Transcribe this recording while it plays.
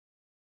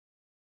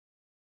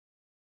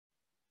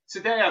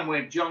Today I'm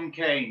with John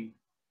Cain,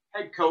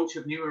 head coach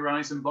of New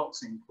Horizon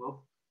Boxing Club.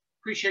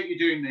 Appreciate you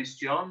doing this,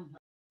 John.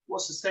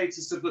 What's the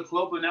status of the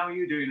club and how are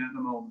you doing at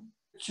the moment?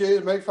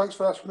 Cheers, mate. Thanks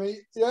for asking me.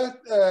 Yeah,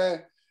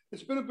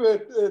 it's been a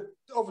bit,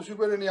 obviously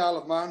we're in the Isle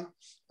of Man,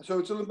 so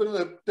it's a little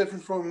bit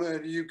different from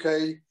the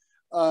UK.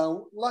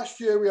 Last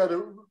year we had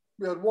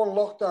one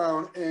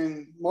lockdown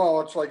in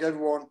March, like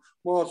everyone,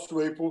 March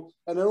to April,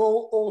 and then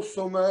all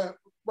summer,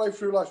 right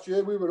through last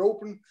year, we were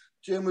open,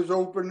 gym was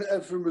open,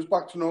 everything was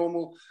back to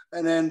normal,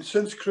 and then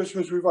since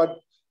Christmas we've had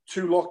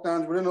 2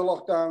 lockdowns. We're in a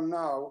lockdown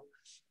now,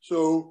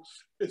 so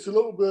it's a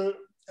little bit,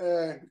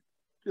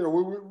 you know,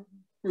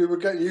 we were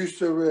getting used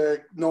to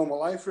normal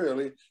life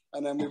really,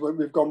 and then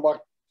we've gone back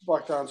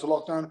down to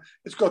lockdown.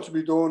 It's got to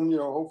be done, you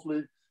know.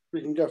 Hopefully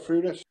we can get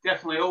through this.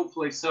 Definitely,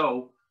 hopefully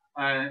so.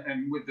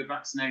 And with the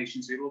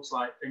vaccinations, it looks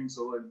like things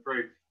will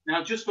improve.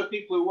 Now, just for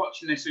people who are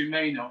watching this who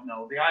may not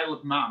know, the Isle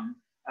of Man,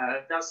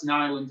 that's an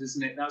island,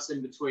 isn't it? That's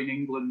in between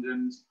England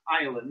and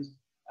Ireland,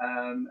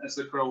 as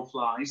the crow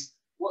flies.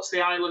 What's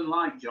the island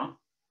like, John?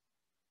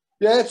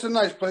 Yeah, it's a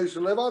nice place to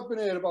live. I've been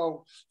here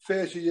about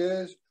 30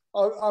 years.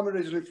 I'm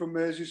originally from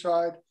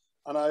Merseyside,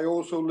 and I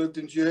also lived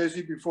in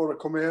Jersey before I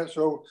come here.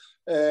 So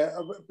a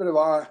bit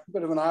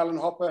of an island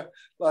hopper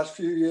last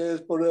few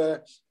years.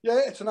 But yeah,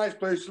 it's a nice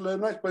place to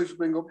live, nice place to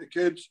bring up your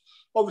kids.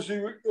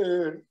 Obviously,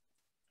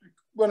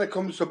 when it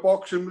comes to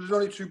boxing, there's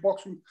only 2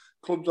 boxing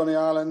clubs on the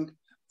island,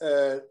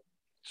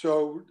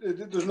 so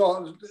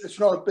it's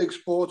not a big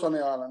sport on the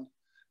island.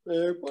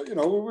 But you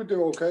know, we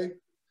do okay.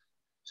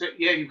 So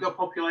yeah, you've got a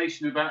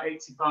population of about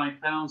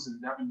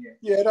 85,000, haven't you?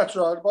 Yeah, that's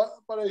right,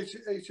 about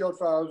 80 odd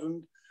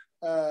thousand.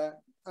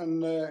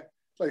 And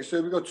like I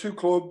said, we've got 2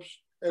 clubs.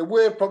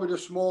 We're probably the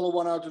smaller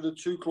one out of the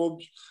 2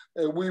 clubs.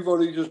 We've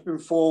only just been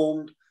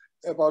formed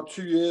about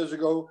 2 years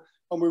ago,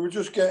 and we were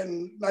just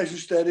getting nice and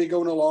steady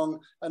going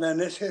along. And then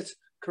this hit,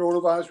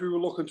 coronavirus. We were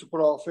looking to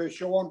put our first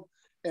show on,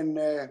 and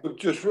I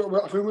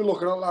think we were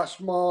looking at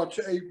last March,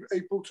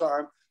 April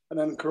time, and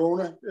then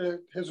Corona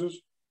hit us.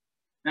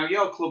 Now,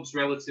 your club's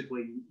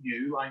relatively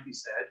new, like you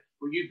said,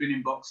 but you've been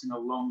in boxing a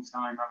long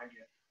time, haven't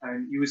you?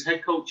 And you was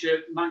head coach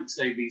at Manx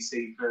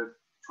ABC for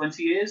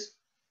 20 years?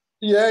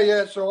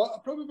 Yeah. So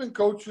I've probably been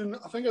coaching.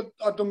 I think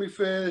I'd done my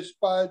first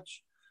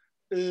badge.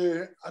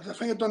 I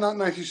think I'd done that in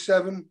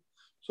 97.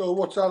 So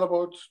what's that,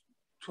 about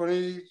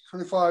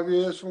 25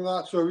 years from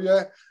that? So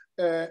yeah,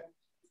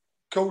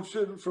 coached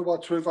for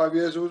about 25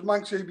 years. It was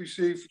Manx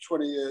ABC for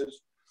 20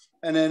 years.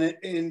 And then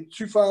in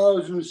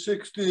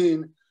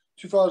 2017,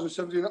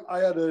 I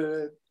had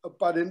a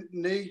bad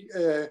knee.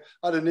 I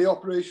had a knee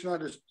operation. I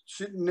had a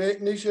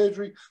knee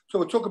surgery.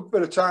 So I took a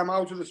bit of time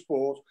out of the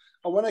sport.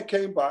 And when I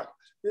came back,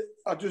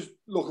 I just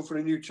looking for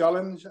a new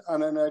challenge.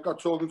 And then I got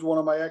talking to one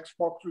of my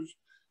ex-boxers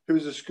who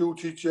was a school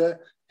teacher.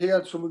 He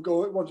had something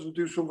going, wanted to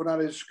do something at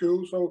his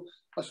school. So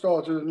I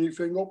started a new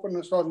thing up, and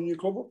I started a new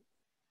club up.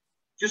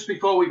 Just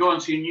before we go on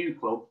to your new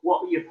club,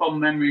 what are your fond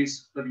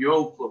memories of your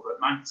old club at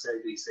Manx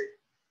ABC?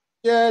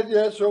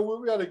 Yeah. So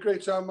we had a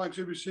great time at Manx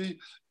ABC.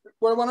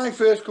 Well, when I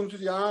first come to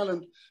the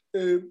island,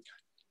 it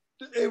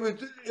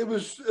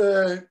was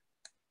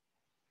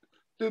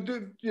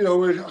you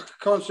know, I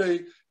can't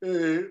say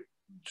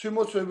too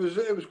much.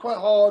 It was quite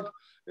hard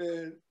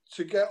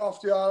to get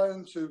off the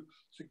island, to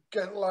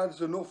get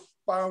lads enough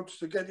bouts,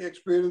 to get the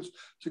experience,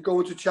 to go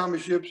into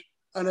championships,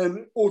 and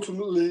then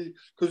ultimately,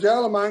 because the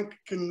Isle of Man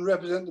can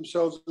represent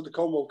themselves at the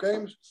Commonwealth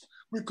Games.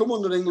 We come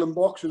under England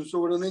boxing, so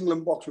we're an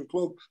England boxing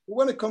club. But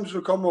when it comes to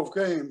the Commonwealth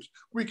Games,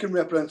 we can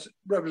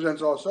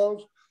represent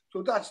ourselves.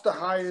 So that's the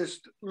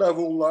highest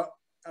level that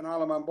an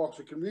Isle of Man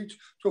boxer can reach.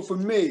 So for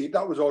me,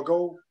 that was our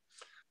goal,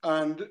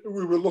 and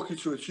we were lucky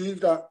to achieve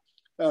that.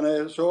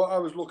 And so I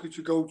was lucky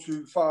to go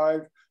to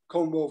 5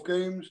 Commonwealth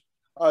Games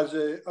as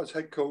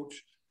head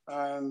coach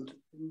and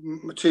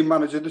team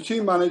manager. The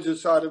team manager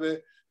side of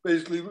it,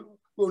 basically,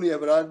 we only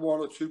ever had 1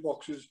 or 2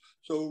 boxers.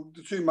 So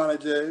the team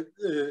manager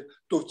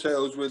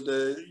dovetails with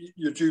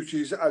your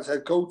duties as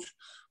head coach.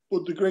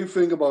 But the great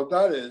thing about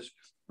that is,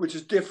 which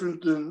is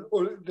different than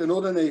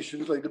other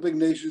nations, like the big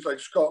nations like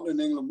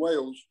Scotland, England,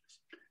 Wales,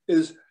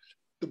 is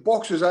the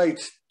boxers I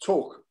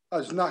took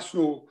as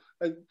national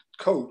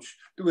coach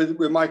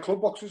were my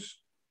club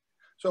boxers.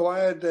 So I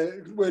had,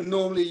 where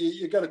normally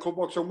you get a club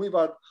boxer, and we've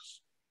had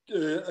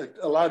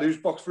a lad who's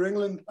boxed for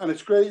England, and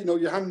it's great, you know,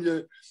 you hand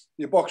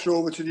your boxer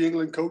over to the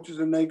England coaches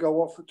and they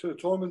go off to the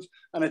tournaments,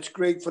 and it's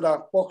great for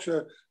that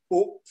boxer.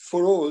 But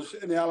for us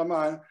in the Isle of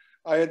Man,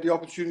 I had the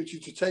opportunity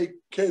to take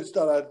kids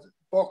that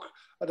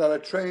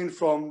I'd trained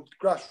from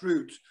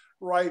grassroots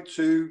right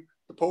to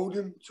the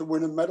podium to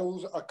winning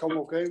medals at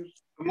Commonwealth Games.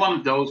 And one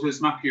of those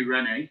was Matthew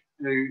Rennie,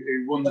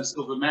 who won the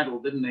silver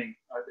medal, didn't he,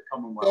 at the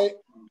Commonwealth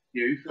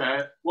Youth?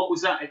 What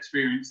was that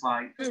experience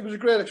like? It was a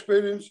great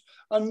experience.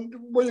 And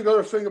when you got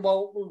to think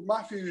about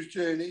Matthew's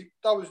journey,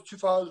 that was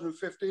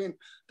 2015.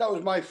 That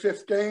was my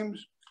 5th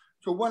Games.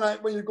 So when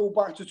you go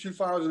back to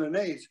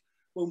 2008,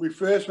 when we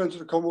first went to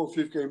the Commonwealth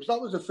Youth Games, that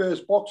was the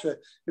first boxer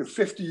in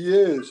 50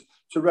 years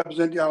to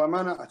represent the Isle of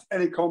Man at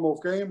any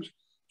Commonwealth Games.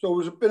 So it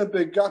was been a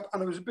big gap,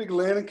 and it was a big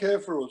learning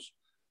curve for us.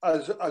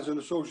 as an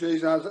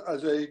association,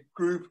 as a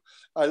group,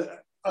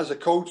 as a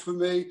coach for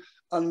me,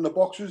 and the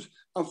boxers.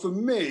 And for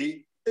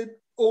me,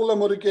 all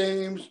them other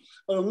games,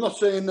 and I'm not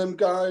saying them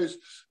guys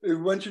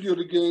who went to the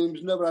other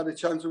games never had a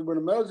chance of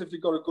winning medals. If they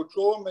got a good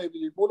draw, maybe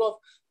they would have.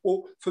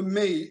 But for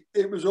me,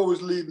 it was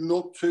always leading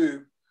up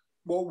to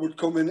what would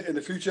come in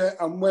the future.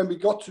 And when we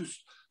got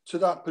to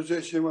that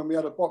position, when we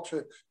had a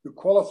boxer who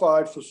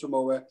qualified for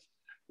Samoa,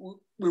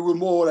 we were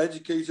more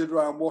educated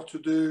around what to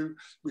do.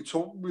 We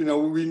talked, you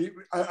know,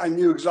 I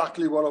knew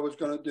exactly what I was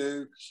going to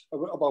do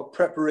about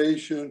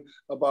preparation,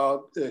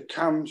 about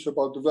camps,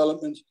 about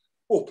development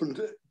up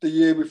until the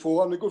year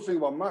before. And the good thing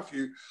about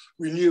Matthew,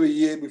 we knew a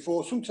year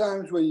before.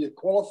 Sometimes when you're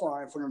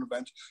qualifying for an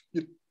event,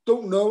 you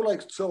don't know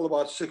like till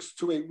about 6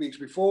 to 8 weeks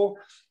before.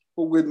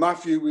 But with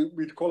Matthew,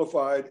 we'd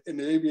qualified in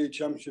the AIBA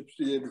Championships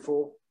the year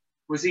before.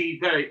 Was he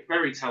very,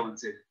 very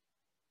talented?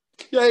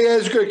 Yeah,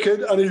 he's a great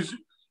kid, and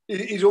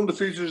he's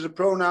undefeated as a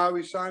pro now.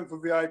 He's signed for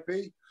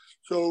VIP.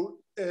 So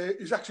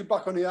he's actually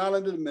back on the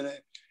island in a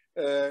minute.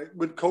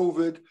 With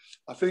COVID,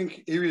 I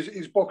think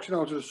he's boxing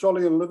out of the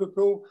Solly in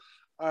Liverpool.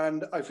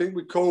 And I think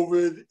with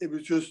COVID, it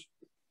was just,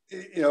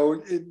 you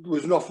know, it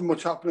was nothing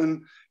much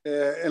happening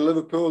in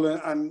Liverpool.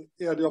 And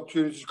he had the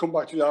opportunity to come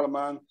back to the Isle of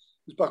Man.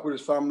 He's back with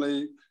his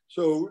family.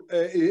 So,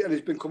 and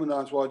he's been coming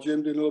down to our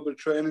gym, doing a little bit of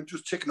training,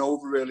 just ticking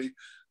over really,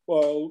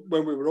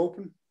 when we were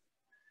open.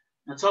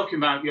 Now, talking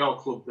about your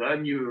club there,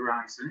 New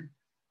Horizon,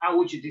 how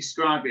would you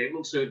describe it? It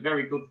looks a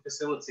very good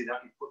facility that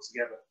you've put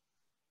together.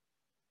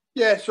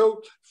 Yeah,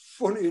 so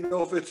funny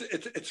enough,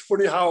 it's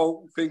funny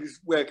how things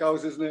work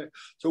out, isn't it?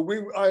 So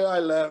I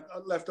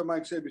left the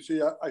Manx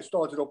ABC. I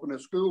started up in a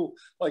school,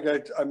 like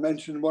I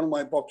mentioned. One of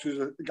my boxers,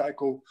 a guy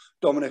called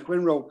Dominic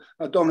Winrow.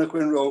 Dominic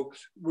Winrow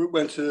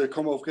went to the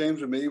Commonwealth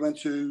Games with me. He went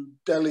to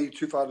Delhi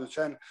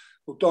 2010.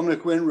 But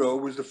Dominic Winrow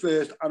was the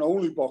first and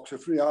only boxer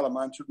for the Isle of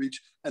Man to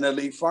reach an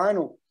elite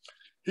final.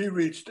 He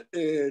reached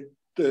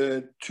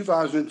the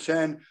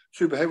 2010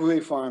 super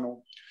heavyweight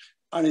final.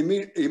 And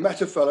he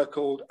met a fella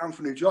called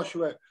Anthony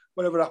Joshua.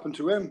 Whatever happened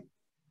to him?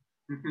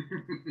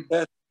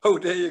 Oh,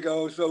 there you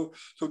go. So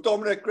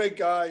Dominic, great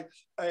guy.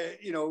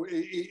 You know,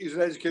 he's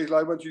an educator.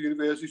 I went to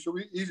university, so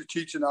he's a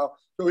teacher now.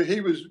 So he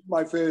was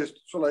my first.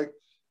 So like,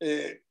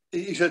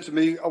 he said to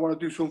me, "I want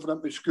to do something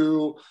at my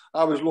school."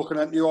 I was looking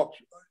at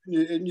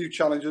new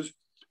challenges.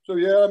 So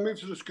yeah, I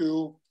moved to the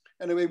school.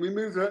 Anyway, we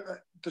moved.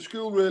 The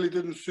school really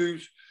didn't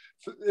suit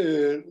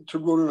to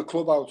run a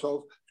club out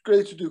of.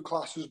 Great to do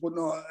classes, but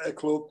not a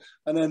club.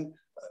 And then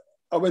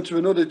I went to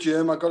another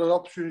gym. I got an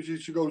opportunity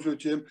to go to a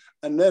gym.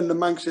 And then the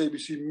Manx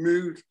ABC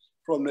moved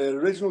from the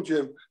original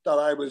gym that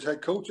I was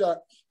head coach at.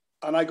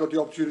 And I got the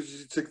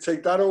opportunity to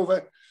take that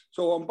over.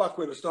 So I'm back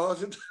where I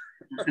started.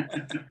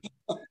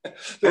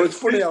 So it's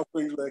funny how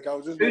things work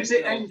out, isn't it? Who's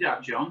it aimed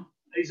at, John?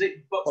 Is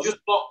it just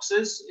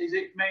boxers? Is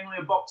it mainly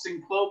a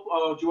boxing club?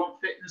 Or do you want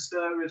fitness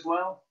there as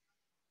well?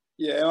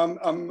 Yeah,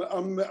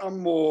 I'm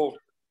more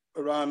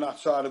around that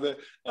side of it,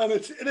 and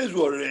it is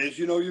what it is.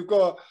 You know,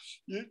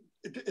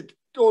 it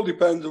all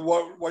depends on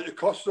what your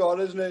costs are,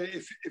 isn't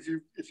it?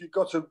 If you've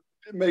got to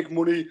make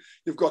money,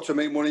 you've got to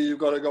make money. You've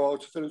got to go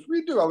out to fitness.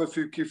 We do have a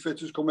few key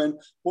fitters come in,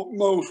 but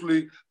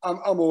mostly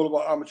I'm all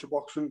about amateur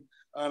boxing,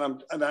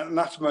 and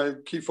that's my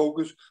key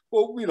focus.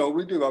 But you know,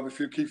 we do have a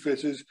few key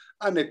fitters,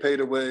 and they pay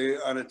the way,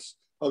 and it's.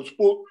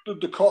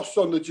 But the costs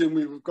on the gym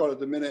we've got at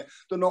the minute,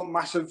 they're not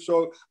massive,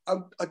 so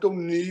I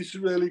don't need to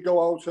really go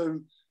out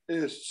and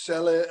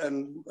sell it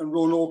and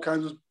run all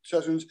kinds of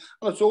sessions.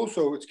 And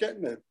it's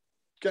getting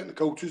the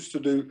coaches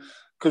to do,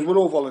 because we're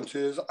all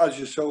volunteers, as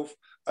yourself,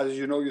 as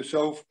you know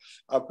yourself.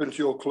 I've been to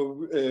your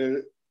club,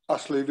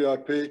 Astley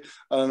VIP,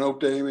 and I know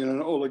Damien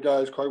and all the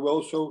guys quite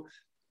well. So,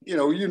 you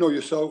know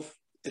yourself.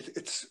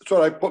 It's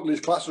what I put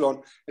these classes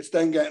on. It's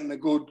then getting the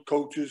good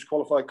coaches,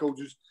 qualified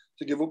coaches,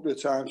 to give up their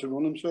time to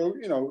run them. So,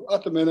 you know,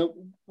 at the minute,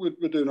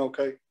 we're doing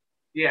okay.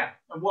 Yeah.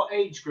 And what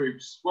age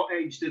groups? What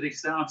age do they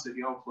start at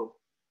your club?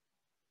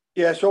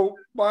 Yeah, so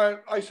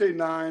I say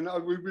 9.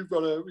 We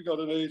got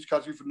an age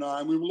category for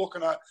 9. We were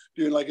looking at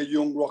doing like a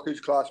young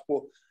rockage class,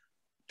 but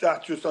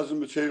that just hasn't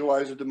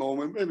materialised at the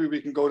moment. Maybe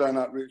we can go down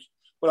that route.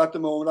 But at the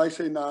moment, I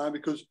say 9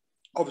 because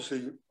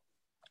obviously,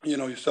 you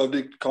know, yourself,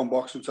 they can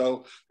box and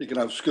tell you can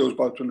have skills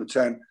bouts under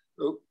 10.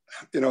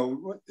 You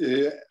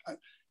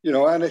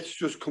know, and it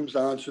just comes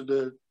down to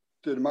the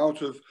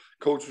amount of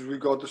coaches we've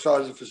got, the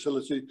size of the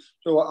facility.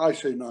 So I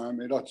say 9,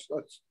 mate. That's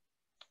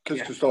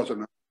because to start on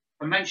that.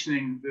 I'm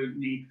mentioning the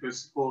need for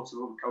support of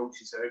other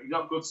coaches there. Have you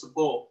got good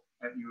support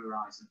at New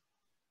Horizon?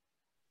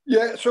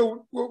 Yeah,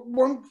 so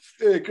one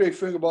great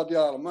thing about the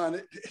Isle of Man,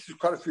 it's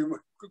quite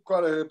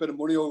a bit of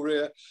money over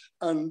here,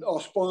 and our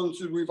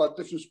sponsors, we've had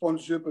different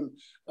sponsorship,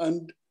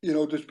 and you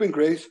know, it's been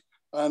great,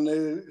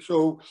 and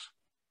so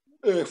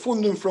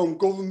funding from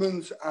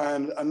government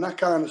and that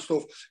kind of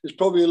stuff is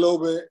probably a little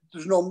bit.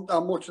 There's not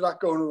that much of that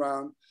going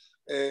around.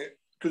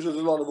 Because there's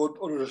a lot of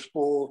other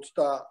sports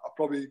that are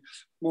probably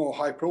more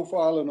high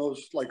profile than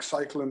us, like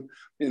cycling.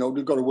 You know,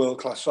 they've got a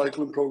world-class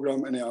cycling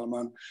program in the Isle of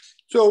Man.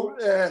 So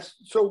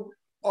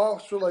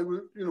also like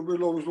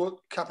we'll always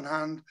look cap in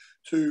hand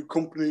to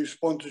company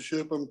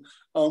sponsorship, and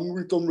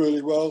we've done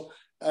really well.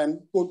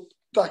 But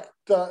that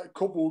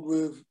coupled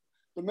with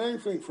the main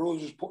thing for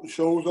us is putting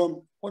shows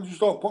on. Once you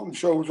start putting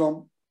shows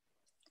on,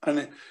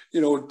 and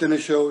dinner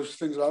shows,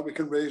 things like that, we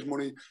can raise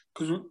money,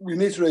 because we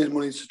need to raise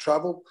money to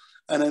travel.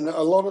 And then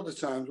a lot of the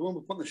times when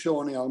we're putting a show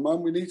on the Isle of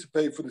Man, we need to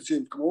pay for the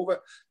team to come over,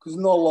 because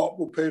not a lot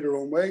will pay their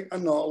own way,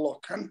 and not a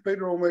lot can pay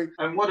their own way.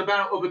 And what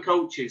about other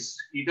coaches?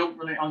 You don't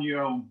run it on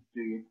your own,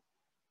 do you?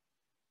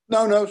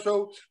 No.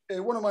 So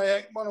one of my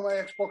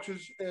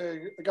ex-boxers,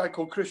 a guy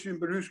called Christian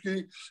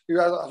Baruski, who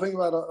had, I think,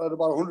 had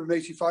about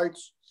 180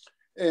 fights.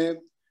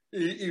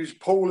 He was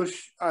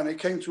Polish, and he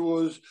came to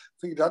us. I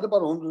think he had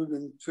about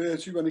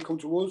 130 when he came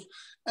to us,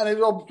 and he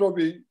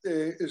probably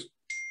is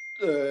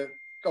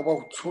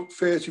about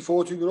 30,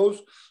 40 with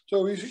us.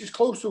 So he's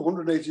close to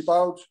 180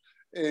 bouts.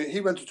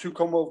 He went to 2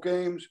 Commonwealth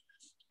Games.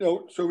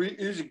 So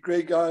he's a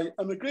great guy.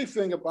 And the great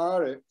thing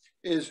about it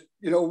is,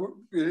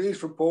 he's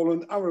from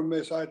Poland. I'm from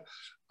Merseyside.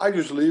 I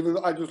just leave him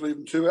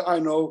to it. I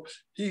know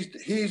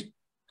he's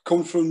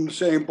comes from the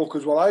same book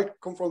as well. I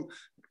come from.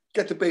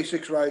 Get the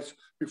basics right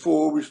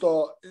before we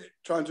start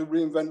trying to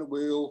reinvent the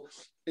wheel.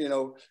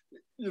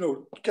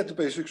 Get the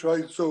basics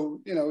right.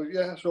 So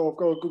so I've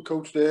got a good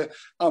coach there,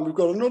 and we've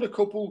got another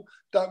couple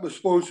that were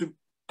supposed to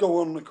go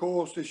on the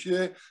course this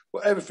year,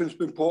 but everything's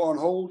been put on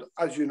hold,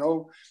 as you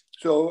know.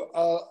 So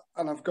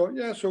and I've got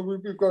so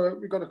we've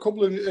got a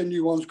couple of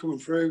new ones coming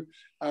through,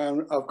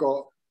 and I've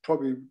got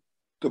probably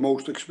the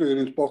most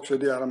experienced boxer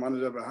the Isle of Man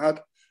has ever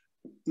had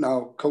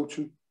now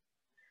coaching.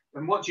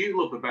 And what do you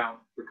love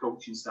about the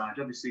coaching side?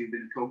 Obviously, you've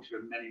been a coach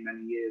for many,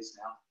 many years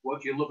now. What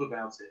do you love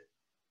about it?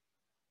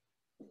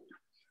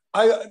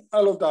 I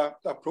love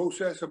that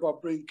process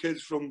about bringing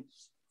kids from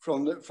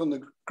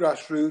the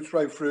grassroots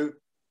right through.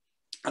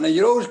 And then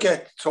you always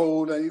get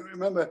told, and you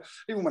remember,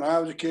 even when I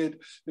was a kid,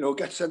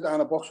 get sent down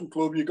a boxing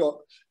club, you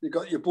got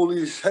your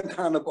bullies sent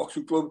down a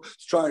boxing club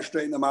to try and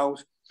straighten them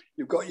out.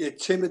 You've got your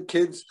timid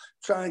kids,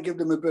 try and give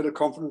them a bit of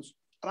confidence.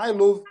 And I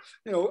love,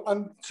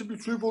 and to be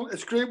truthful,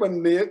 it's great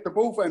when they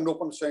both end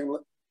up on the same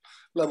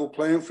level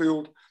playing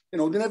field. They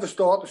never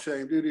start the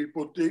same, do they?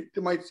 But they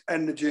might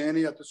end the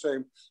journey at the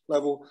same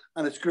level.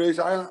 And it's great.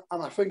 And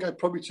I think I'd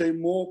probably take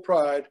more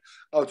pride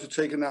out of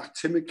taking that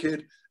timid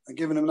kid and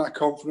giving him that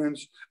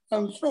confidence.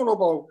 And it's not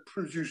about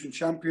producing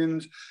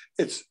champions.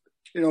 It's,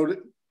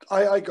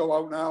 I go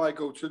out now, I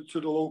go to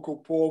the local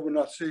pub, and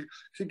I see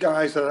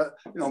guys that,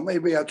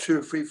 maybe had 2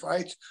 or 3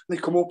 fights, and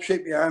they come up,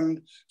 shake your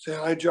hand, say,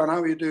 "Hi, John,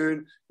 how are you doing?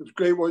 It was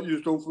great what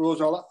you've done for us,"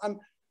 and all that.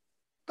 And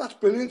that's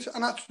brilliant.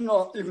 And that's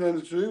not even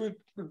anything to do with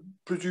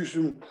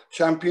producing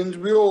champions.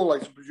 We all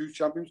like to produce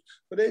champions,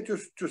 but they're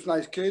just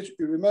nice kids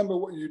who remember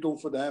what you've done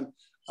for them,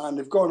 and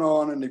they've gone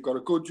on and they've got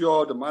a good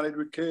job, they're married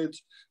with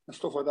kids and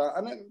stuff like that.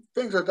 And then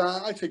things like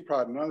that, I take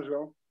pride in that as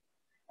well.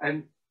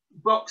 And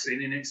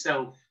boxing in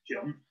itself,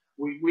 John,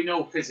 we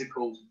know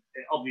physical,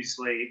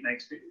 obviously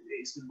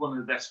it's one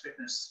of the best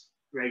fitness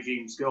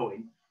regimes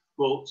going.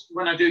 But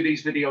when I do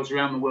these videos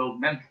around the world,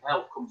 mental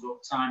health comes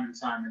up time and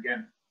time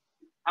again.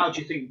 How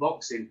do you think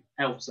boxing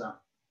helps that?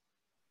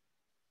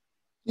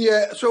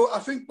 Yeah, so I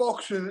think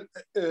boxing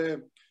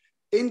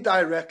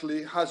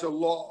indirectly has a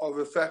lot of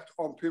effect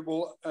on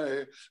people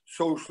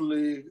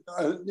socially,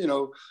 and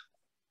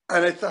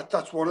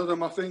that's one of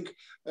them, I think.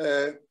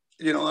 I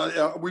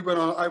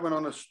went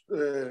on a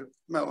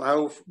mental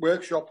health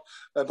workshop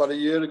about a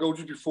year ago,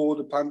 just before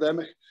the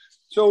pandemic.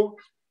 So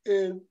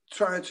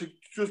trying to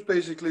just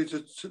basically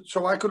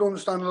so I could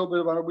understand a little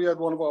bit about it. We had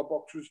one of our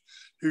boxers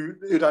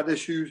who'd had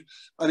issues,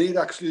 and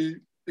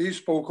he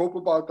spoke up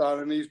about that,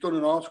 and he's done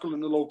an article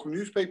in the local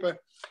newspaper.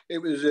 It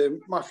was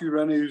Matthew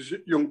Rennie's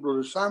young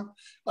brother Sam,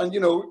 and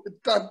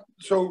that.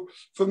 So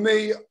for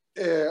me,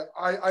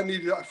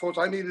 I thought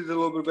I needed a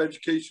little bit of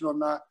education on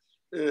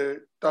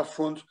that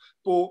front,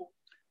 but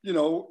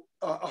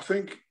I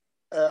think,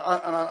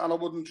 and I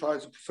wouldn't try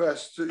to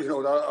profess to,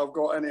 that I've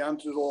got any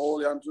answers or all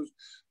the answers,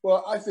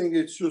 but I think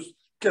it's just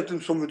get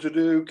them something to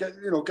do,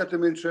 get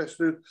them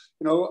interested,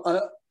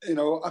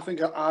 I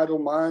think at idle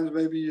minds,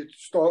 maybe you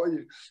start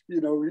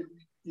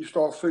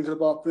thinking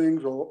about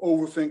things or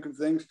overthinking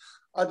things.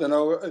 I don't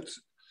know.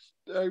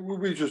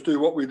 We just do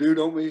what we do,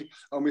 don't we?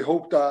 And we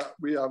hope that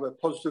we have a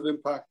positive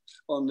impact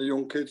on the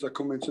young kids that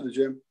come into the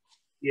gym.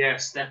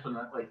 Yes,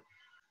 definitely.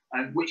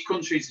 And which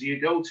countries do you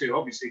go to?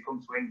 Obviously, you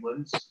come to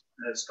England,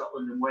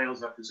 Scotland and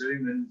Wales, I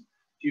presume. And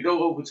do you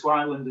go over to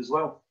Ireland as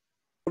well?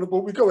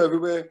 But we go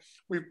everywhere.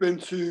 We've been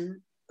to,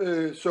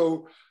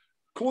 so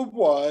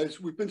club-wise,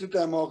 we've been to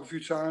Denmark a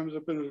few times.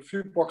 I've been to a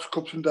few box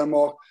cups in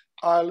Denmark,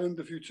 Ireland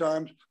a few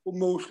times, but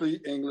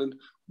mostly England.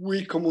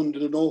 We come under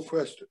the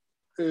Northwest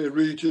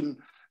region.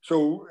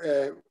 So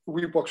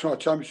we box on our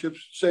championships,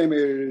 same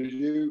area as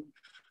you,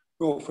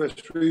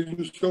 Northwest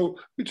region. So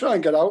we try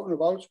and get out and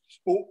about.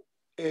 But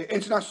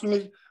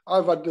internationally,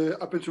 I've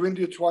been to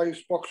India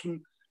twice,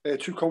 boxing,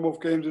 2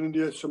 Commonwealth Games in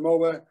India,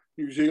 Samoa,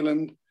 New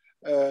Zealand.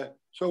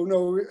 So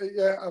no,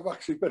 I've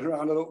actually been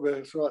around a little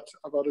bit, so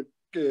I've had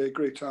a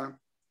great time.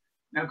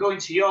 Now, going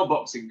to your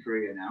boxing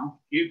career now,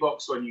 you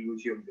boxed when you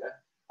was younger.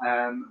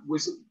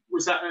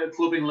 Was that a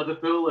club in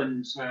Liverpool,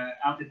 and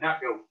how did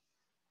that go?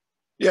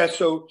 Yeah,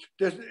 so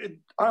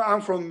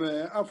I'm from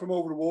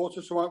over the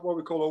water, so what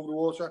we call over the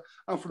water.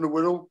 I'm from the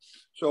Wirral,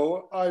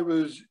 so I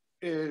was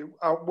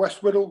at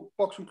West Wirral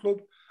Boxing Club,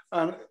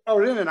 and I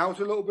was in and out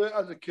a little bit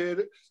as a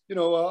kid. You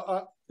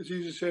know, it's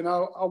easy to say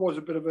now, I was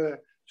a bit of a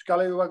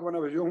scallywag when I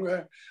was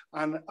younger,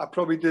 and I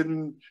probably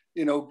didn't,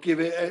 you know, give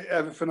it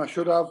everything I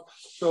should have.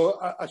 So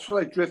I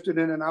sort of drifted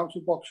in and out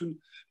of boxing.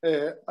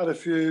 Had a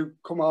few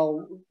come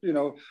out, you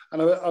know,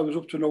 and I was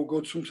up to no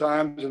good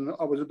sometimes, and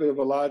I was a bit of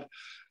a lad.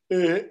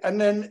 And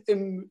then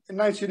in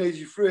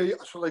 1983,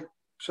 I sort of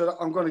said,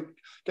 I'm going to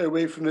get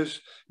away from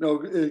this, you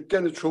know,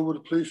 get in trouble with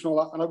the police and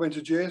all that. And I went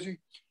to Jersey.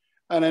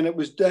 And then it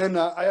was then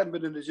I hadn't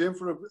been in the gym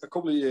for a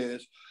couple of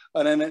years.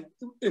 And then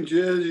in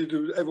Jersey,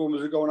 everyone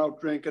was going out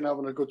drinking,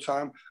 having a good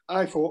time. And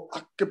I thought,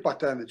 I'd get back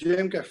down to the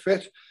gym, get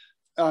fit.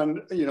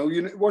 And, you know,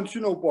 once you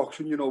know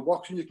boxing, you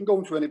can go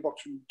into any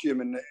boxing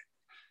gym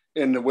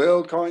in the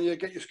world, can't you?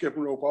 Get your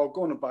skipping rope out,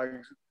 go on the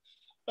bags.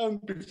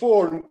 And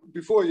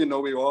before you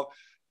know who you are,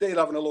 they're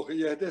having a look at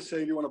you, they're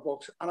saying you want to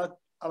box. And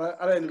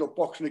I ended up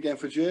boxing again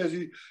for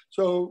Jersey.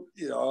 So,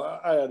 you know,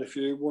 I had a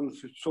few, won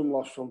some,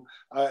 lost some.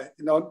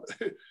 Not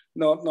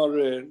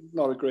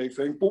a great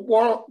thing. But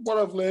what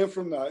I've learned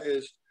from that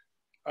is,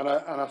 and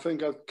I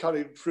think I've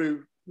carried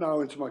through now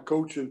into my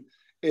coaching,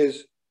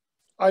 is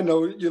I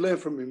know you learn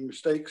from your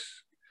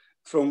mistakes,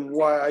 from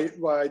why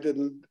I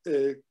didn't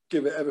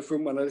give it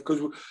everything,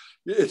 because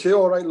it's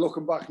all right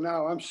looking back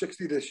now. I'm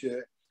 60 this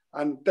year.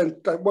 And then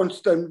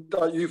once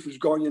that youth is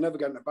gone, you're never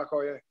getting it back,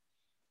 are you?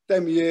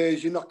 Them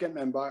years, you're not getting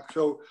them back.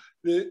 So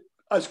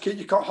as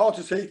kids, you can't hard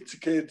to say to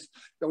kids,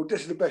 you know,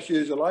 this is the best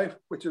years of life,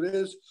 which it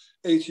is.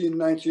 18,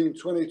 19,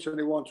 20,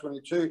 21,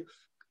 22.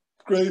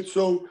 Great.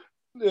 So,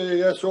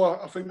 yeah, so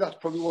I think that's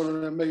probably one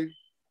of the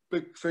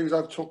big things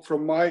I've took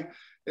from my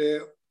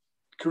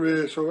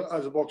career. So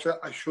as a boxer,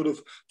 I should have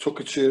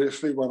took it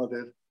seriously when I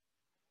did.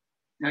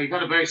 Now, you've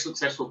had a very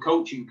successful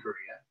coaching career.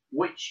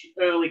 Which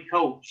early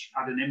coach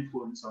had an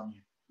influence on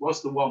you?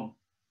 What's the one?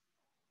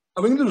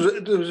 I think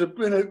there's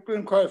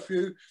been quite a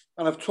few,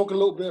 and I've took a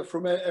little bit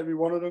from every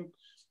one of them.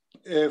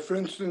 For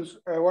instance,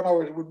 when I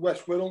was with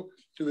West Wirral,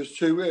 there was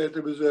two.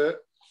 There was a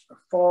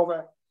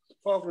father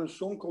and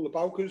son called the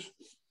Bowkers,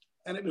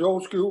 and it was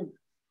old school.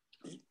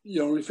 You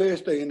know, the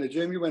first day in the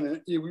gym, you went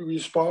in, you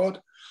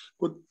sparred,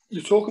 but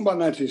you're talking about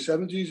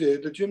 1970s here.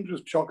 The gyms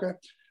was chocker,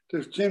 the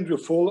gyms were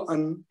full,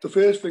 and the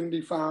first thing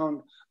they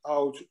found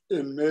out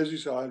in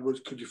Merseyside was,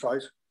 could you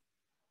fight?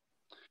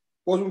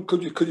 Wasn't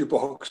could you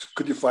box,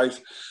 could you fight?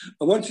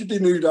 And once they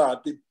knew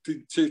that,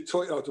 they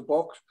taught you how to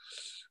box.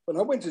 When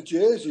I went to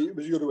Jersey, it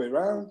was the other way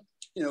around.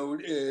 You know,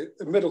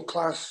 a middle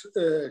class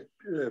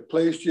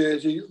place,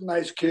 Jersey,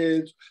 nice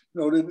kids,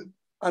 you know,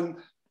 and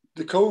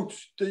the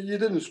coach, you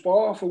didn't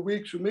spar for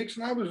weeks and weeks.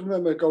 And I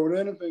remember going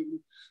in and thinking,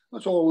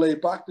 that's all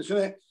laid back, isn't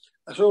it?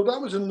 So that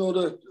was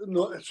another.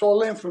 So I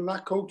learned from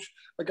that coach,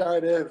 a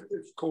guy there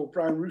called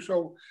Brian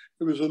Russo.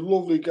 He was a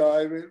lovely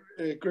guy,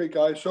 a great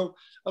guy. So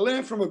I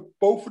learned from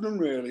both of them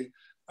really.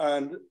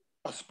 And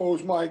I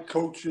suppose my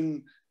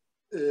coaching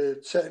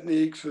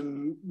techniques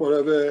and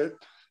whatever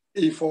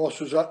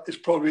ethos is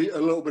probably a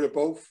little bit of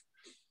both.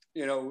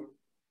 You know,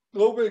 a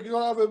little bit, you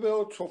have a bit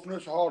of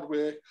toughness, hard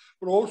work,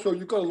 but also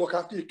you've got to look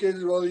after your kids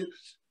as well.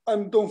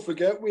 And don't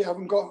forget, we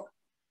haven't got.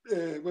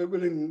 We're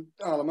in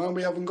Isle of Man,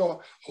 we haven't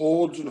got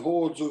hordes and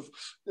hordes of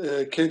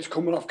kids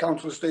coming off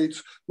council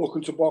estates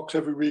looking to box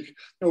every week.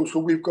 You know, so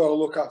we've got to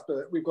look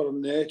after, we've got to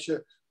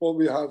nurture what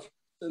we have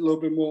a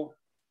little bit more.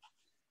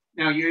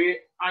 Now, you're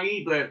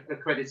AIBA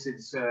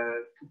accredited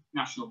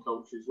national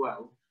coach as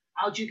well.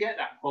 How do you get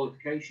that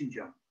qualification,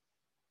 John?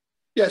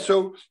 Yeah,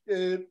 so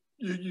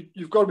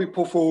you've got to be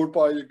put forward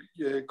by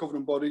your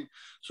governing body.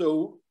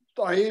 So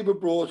AIBA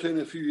brought in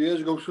a few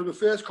years ago. So the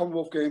first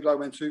Commonwealth Games I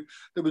went to,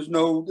 it was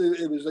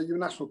like you're a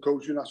national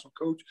coach.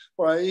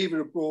 But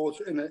AIBA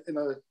brought in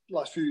the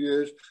last few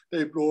years,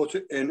 they brought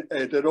in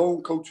their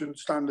own coaching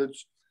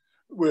standards,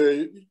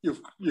 where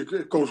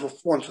it goes from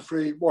 1 to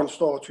 3, 1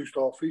 star, 2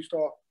 star, 3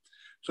 star.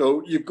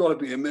 So you've got to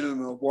be a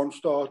minimum of 1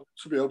 star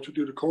to be able to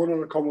do the corner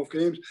of the Commonwealth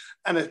Games,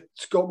 and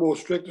it's got more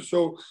stricter.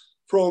 So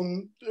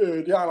from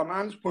the Isle of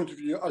Man's point of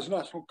view, as a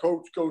national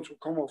coach going to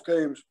Commonwealth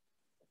Games,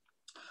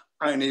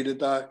 I needed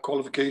that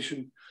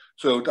qualification,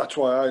 so that's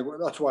why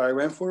I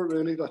went for it.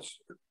 Really,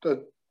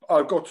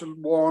 I've got to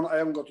 1. I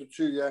haven't got to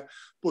 2 yet.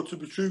 But to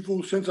be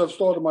truthful, since I've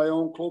started my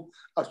own club,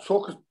 I've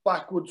took a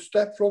backward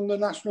step from the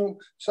national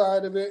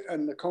side of it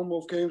and the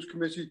Commonwealth Games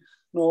committee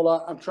and all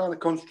that. I'm trying to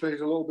concentrate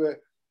a little bit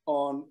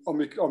on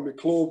my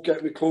club,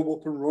 get my club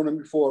up and running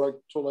before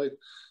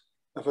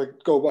if I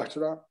go back to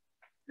that.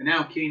 And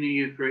how keen are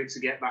you for it to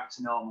get back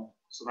to normal,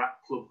 so that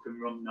club can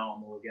run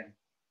normal again?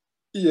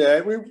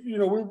 Yeah, we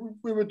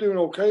were doing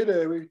okay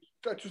there.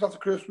 Just after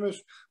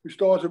Christmas, we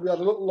had a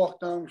little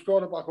lockdown. We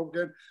started back up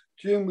again.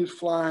 Gym was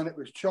flying. It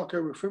was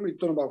chocker. We think we'd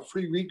done about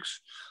 3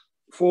 weeks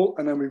full,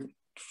 and then we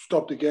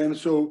stopped again.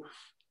 So,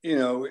 you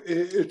know,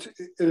 it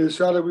is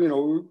sad. You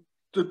know,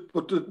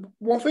 but the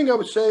one thing I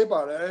would say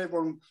about it,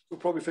 everyone will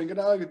probably think,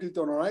 oh, they've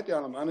done all right, the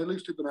Isle of Man, at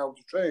least they've been able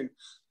to train.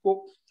 But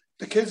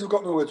the kids have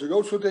got nowhere to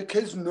go, so the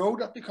kids know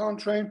that they can't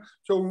train.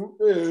 So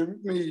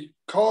me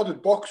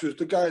carded boxers,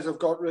 the guys I've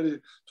got ready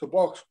to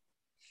box,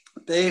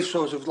 they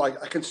sort of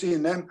like, I can see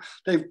in them,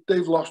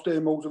 they've lost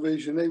their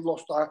motivation, they've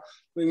lost that.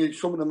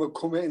 Some of them have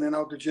come in and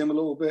out the gym a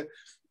little bit.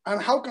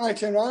 And how can I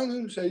turn around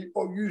and say,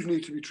 oh, you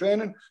need to be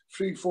training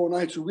 3-4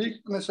 nights a week?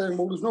 And they're saying,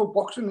 well, there's no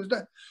boxing, is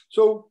there?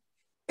 So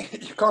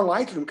you can't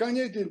lie to them, can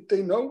you?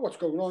 They know what's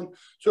going on.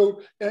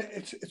 So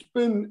it's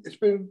been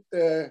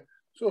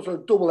sort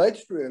of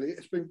double-edged, really.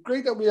 It's been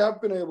great that we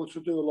have been able to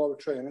do a lot of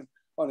training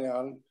on the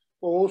island,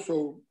 but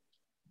also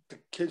the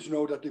kids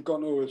know that they've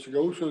got nowhere to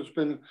go. So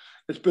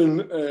it's been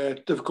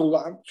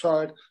difficult that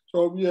side.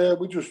 So yeah,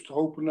 we're just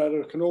hoping that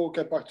it can all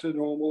get back to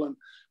normal, and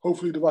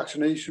hopefully the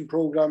vaccination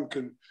program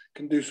can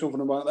do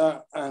something about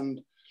that.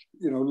 And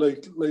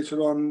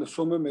later on in the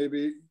summer,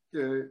 maybe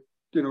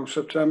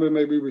September,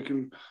 maybe we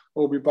can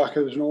all be back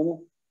as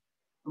normal.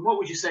 And what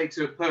would you say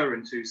to a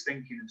parent who's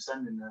thinking of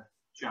sending their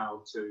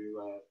child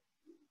to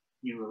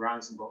New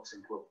Horizon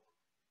Boxing Club?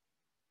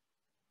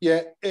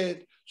 Yeah,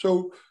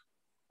 so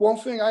one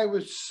thing I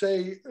would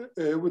say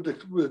with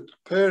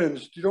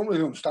parents, you don't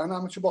really understand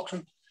amateur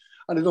boxing,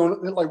 and they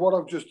don't like what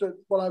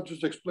I've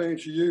just explained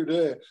to you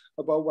there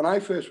about when I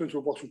first went to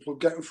a boxing club,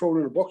 getting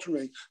thrown in a boxing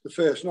ring the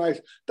first night.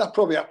 That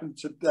probably happened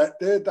to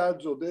their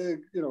dads or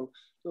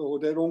or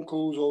their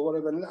uncles or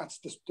whatever, and that's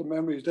just the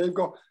memories they've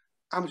got.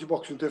 Amateur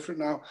boxing different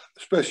now,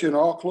 especially in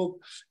our club.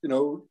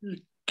 You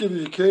give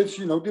your kids,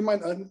 they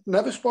might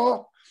never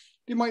spar,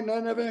 they might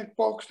not never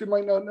box, they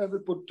might not never,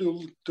 but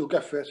they'll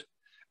get fit.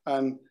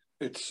 And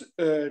it's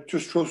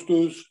just trust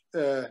us,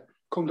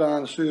 come down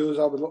and see us,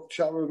 have a little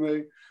chat with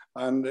me,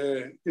 and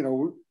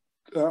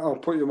I'll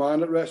put your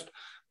mind at rest.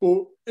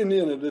 But in the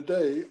end of the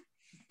day,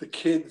 the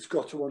kid's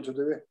got to want to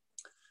do it.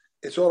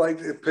 It's all right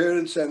if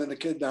parents sending the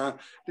kid down.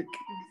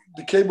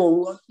 The kid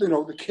won't,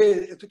 the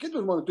kid, if the kid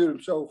doesn't want to do it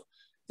himself,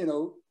 he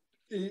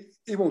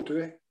won't do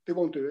it. They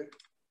won't do it.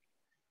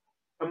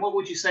 And what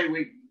would you say,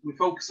 we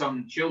focus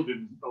on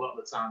children a lot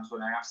of the times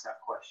when I ask that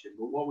question,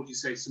 but what would you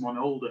say to someone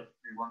older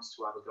who wants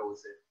to have a go at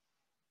it?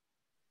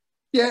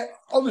 Yeah,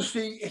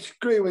 obviously it's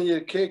great when you're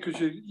a kid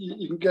because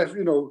you can get,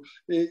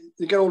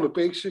 you get all the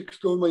basics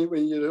done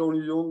when you're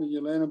only young and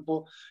you're learning.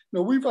 But,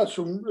 we've had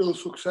some real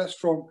success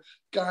from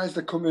guys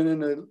that come in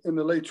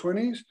the late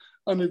 20s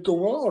and they've done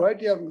well, all right.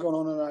 They haven't gone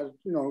on and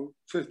had,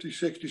 50,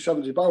 60,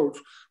 70 bouts,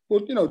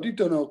 but, they've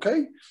done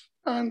okay.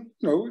 And,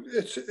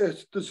 there's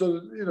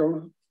a,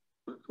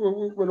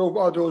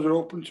 our doors are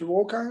open to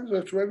all kinds,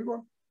 to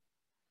everyone.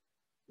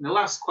 And the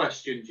last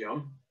question,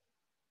 John.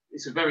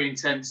 It's a very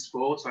intense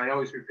sport. I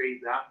always repeat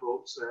that,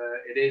 but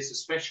it is,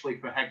 especially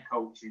for head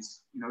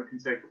coaches. It can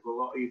take up a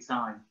lot of your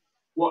time.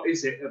 What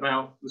is it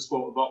about the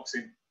sport of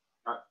boxing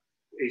that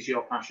is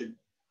your passion?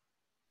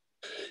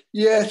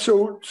 Yeah,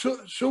 so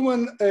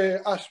someone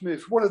asked me,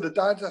 one of the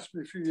dads asked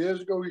me a few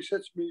years ago, he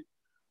said to me,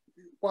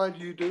 why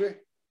do you do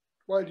it?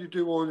 Why do you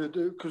do all you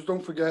do? Because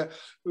don't forget,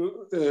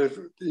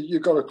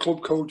 you've got a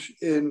club coach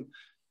in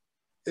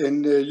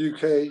the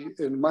UK,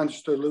 in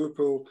Manchester,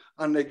 Liverpool,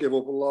 and they give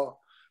up a lot.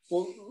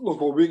 Well,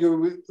 look,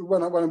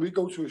 when we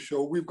go to a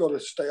show, we've got to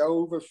stay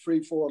over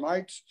 3-4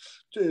 nights.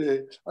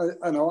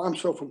 I know I'm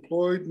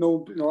self-employed.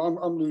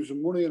 I'm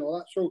losing money and all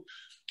that. So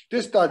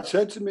this dad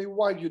said to me,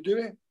 "Why do you do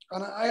it?"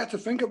 And I had to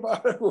think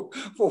about it.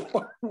 For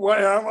why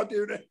am I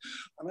doing it?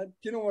 And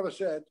you know what I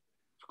said?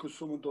 Because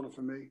someone done it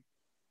for me.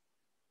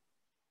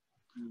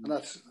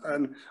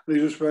 And he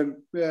just went,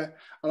 yeah.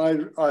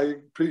 And I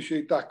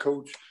appreciate that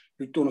coach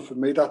who's done it for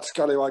me. That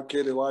scallywag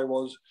kid who I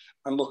was,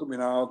 and look at me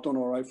now, I've done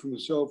all right for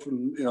myself,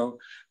 and and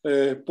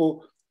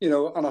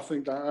I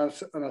think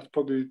that's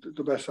probably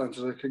the best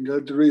answer I can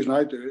get. The reason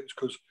I do it is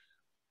because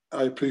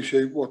I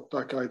appreciate what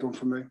that guy done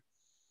for me.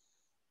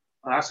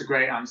 Well, that's a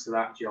great answer,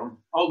 that, John.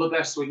 All the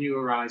best with New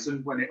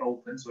Horizon when it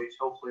opens, which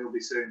hopefully will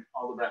be soon.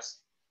 All the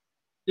best.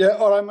 Yeah,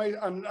 all right, mate.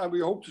 And we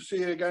hope to see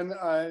you again,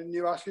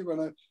 New Ashley, when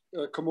I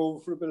come over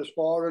for a bit of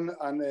sparring,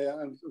 and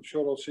I'm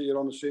sure I'll see you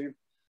on the scene.